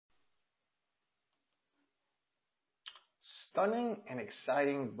Stunning and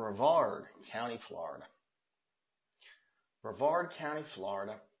exciting Brevard County, Florida. Brevard County,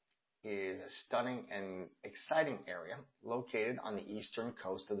 Florida is a stunning and exciting area located on the eastern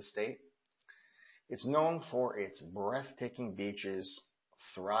coast of the state. It's known for its breathtaking beaches,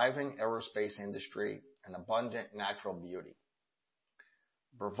 thriving aerospace industry, and abundant natural beauty.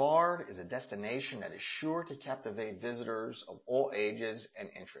 Brevard is a destination that is sure to captivate visitors of all ages and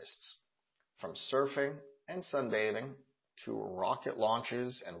interests, from surfing and sunbathing to rocket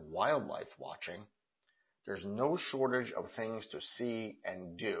launches and wildlife watching. There's no shortage of things to see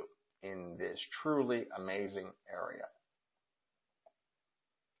and do in this truly amazing area.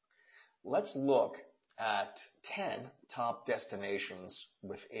 Let's look at 10 top destinations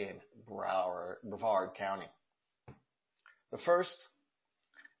within Brevard County. The first,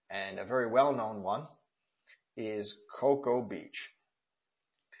 and a very well-known one, is Cocoa Beach.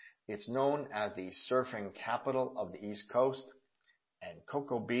 It's known as the surfing capital of the East Coast, and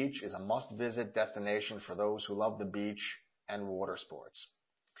Cocoa Beach is a must-visit destination for those who love the beach and water sports.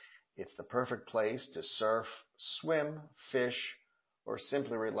 It's the perfect place to surf, swim, fish, or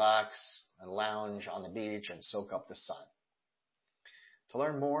simply relax and lounge on the beach and soak up the sun. To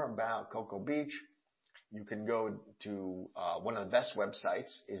learn more about Cocoa Beach, you can go to one of the best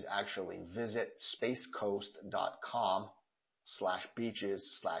websites is actually visit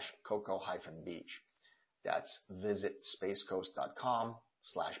spacecoast.com/beaches/cocoa-beach. That's visit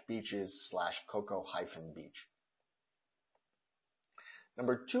spacecoast.com/beaches/cocoa-beach.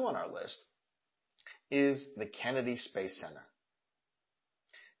 Number 2 on our list is the Kennedy Space Center.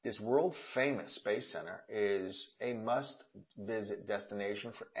 This world-famous space center is a must-visit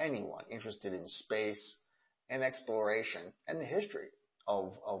destination for anyone interested in space and exploration and the history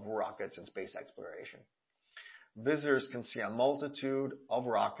of rockets and space exploration. Visitors can see a multitude of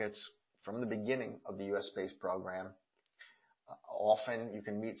rockets from the beginning of the U.S. space program. Often you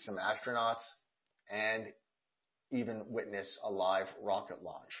can meet some astronauts and even witness a live rocket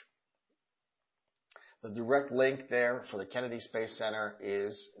launch. The direct link there for the Kennedy Space Center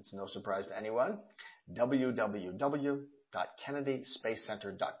is, it's no surprise to anyone,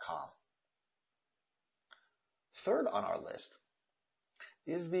 www.kennedyspacecenter.com. Third on our list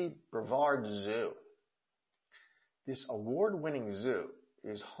is the Brevard Zoo. This award-winning zoo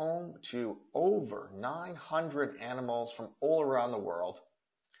is home to over 900 animals from all around the world,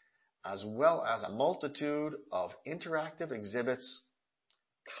 as well as a multitude of interactive exhibits,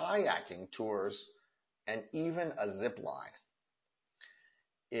 kayaking tours, and even a zip line.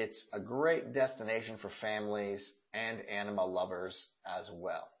 It's a great destination for families and animal lovers as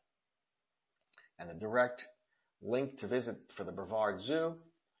well. And the direct link to visit for the Brevard Zoo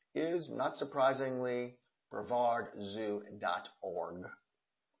is, not surprisingly, brevardzoo.org.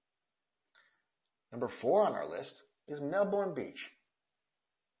 Number 4 on our list is Melbourne Beach.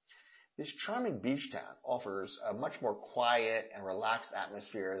 This charming beach town offers a much more quiet and relaxed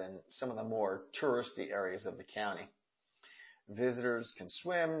atmosphere than some of the more touristy areas of the county. Visitors can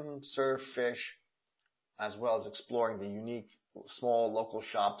swim, surf, fish, as well as exploring the unique small local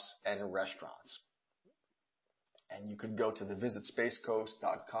shops and restaurants. And you could go to the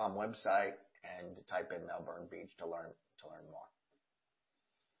visitspacecoast.com website and type in Melbourne Beach to learn more.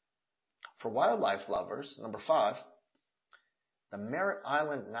 For wildlife lovers, number 5, the Merritt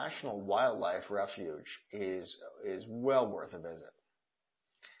Island National Wildlife Refuge is well worth a visit.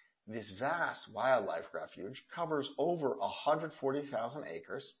 This vast wildlife refuge covers over 140,000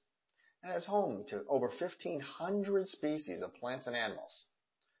 acres and is home to over 1,500 species of plants and animals,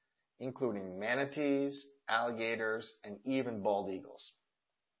 including manatees, alligators, and even bald eagles.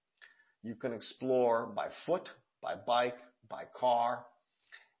 You can explore by foot, by bike, by car,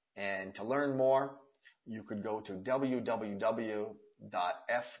 and to learn more, you could go to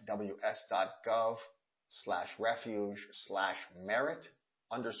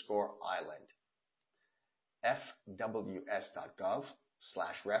fws.gov/refuge/Merritt_island.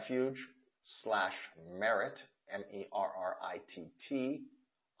 fws.gov/refuge/Merritt,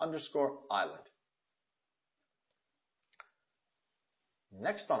 MERRITT_island.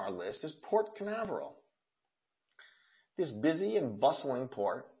 Next on our list is Port Canaveral. This busy and bustling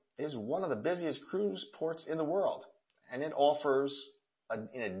port is one of the busiest cruise ports in the world, and it offers,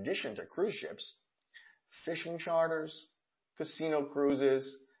 in addition to cruise ships, fishing charters, casino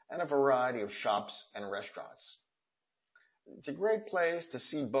cruises, and a variety of shops and restaurants. It's a great place to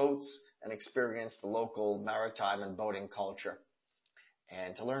see boats and experience the local maritime and boating culture.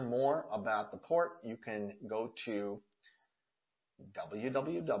 And to learn more about the port, you can go to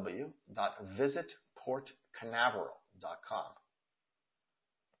www.visitportcanaveral.com.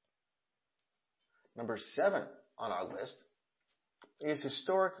 Number 7 on our list is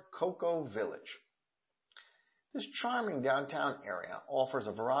historic Cocoa Village. This charming downtown area offers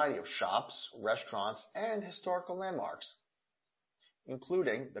a variety of shops, restaurants, and historical landmarks,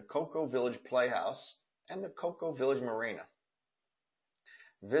 including the Cocoa Village Playhouse and the Cocoa Village Marina.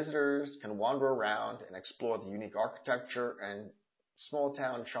 Visitors can wander around and explore the unique architecture and small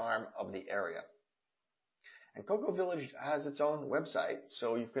town charm of the area. And Cocoa Village has its own website,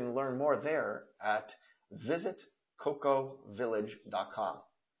 so you can learn more there at visitcocovillage.com.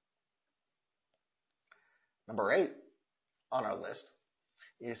 Number 8 on our list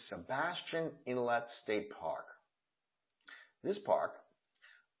is Sebastian Inlet State Park. This park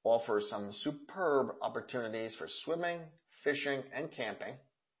offers some superb opportunities for swimming, fishing, and camping.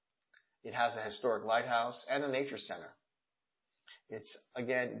 It has a historic lighthouse and a nature center. It's,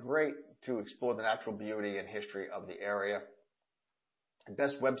 again, great to explore the natural beauty and history of the area. The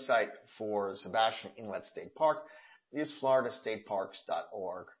best website for Sebastian Inlet State Park is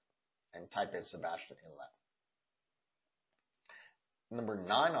floridastateparks.org, and type in Sebastian Inlet. Number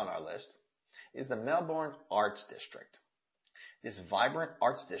 9 on our list is the Melbourne Arts District. This vibrant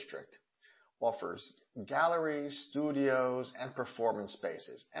arts district offers galleries, studios, and performance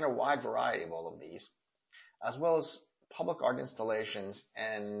spaces, and a wide variety of all of these, as well as public art installations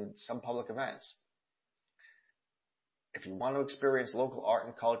and some public events. If you want to experience local art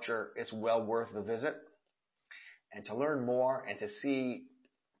and culture, it's well worth the visit. And to learn more and to see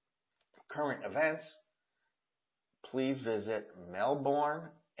current events, please visit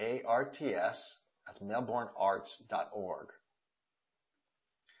Melbourne Arts, that's melbournearts.org.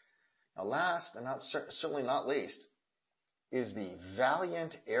 Now last, and certainly not least, is the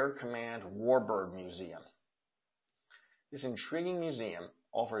Valiant Air Command Warbird Museum. This intriguing museum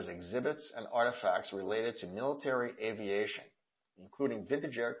offers exhibits and artifacts related to military aviation, including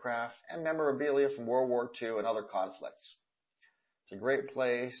vintage aircraft and memorabilia from World War II and other conflicts. It's a great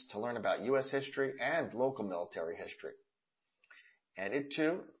place to learn about U.S. history and local military history. And it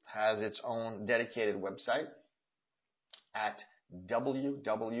too has its own dedicated website at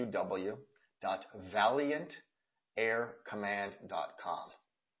www.valiantaircommand.com.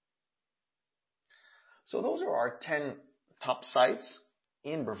 So those are our 10 top sites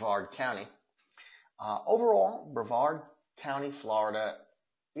in Brevard County. Overall, Brevard County, Florida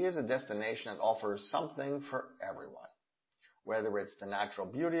is a destination that offers something for everyone. Whether it's the natural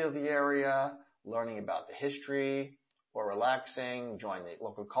beauty of the area, learning about the history, or relaxing, enjoying the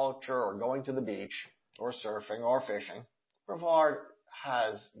local culture, or going to the beach, or surfing, or fishing, Brevard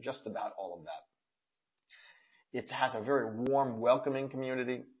has just about all of that. It has a very warm, welcoming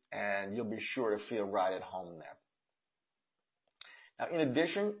community, and you'll be sure to feel right at home there. Now, in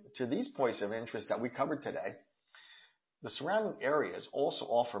addition to these points of interest that we covered today, the surrounding areas also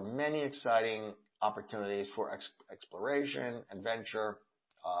offer many exciting opportunities for exploration, adventure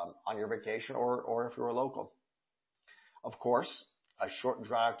on your vacation or if you're a local. Of course, a short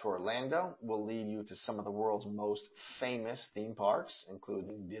drive to Orlando will lead you to some of the world's most famous theme parks,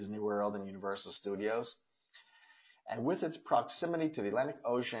 including Disney World and Universal Studios. And with its proximity to the Atlantic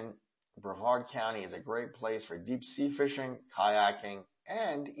Ocean, Brevard County is a great place for deep sea fishing, kayaking,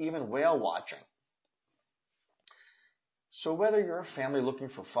 and even whale watching. So whether you're a family looking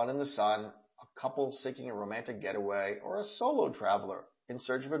for fun in the sun, a couple seeking a romantic getaway, or a solo traveler in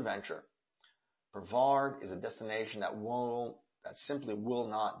search of adventure, Brevard is a destination that simply will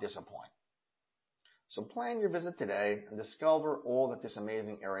not disappoint. So plan your visit today and discover all that this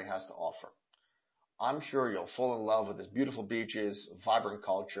amazing area has to offer. I'm sure you'll fall in love with its beautiful beaches, vibrant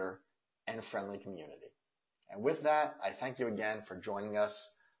culture, and friendly community. And with that, I thank you again for joining us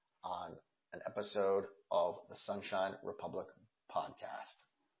on an episode of the Sunshine Republic podcast.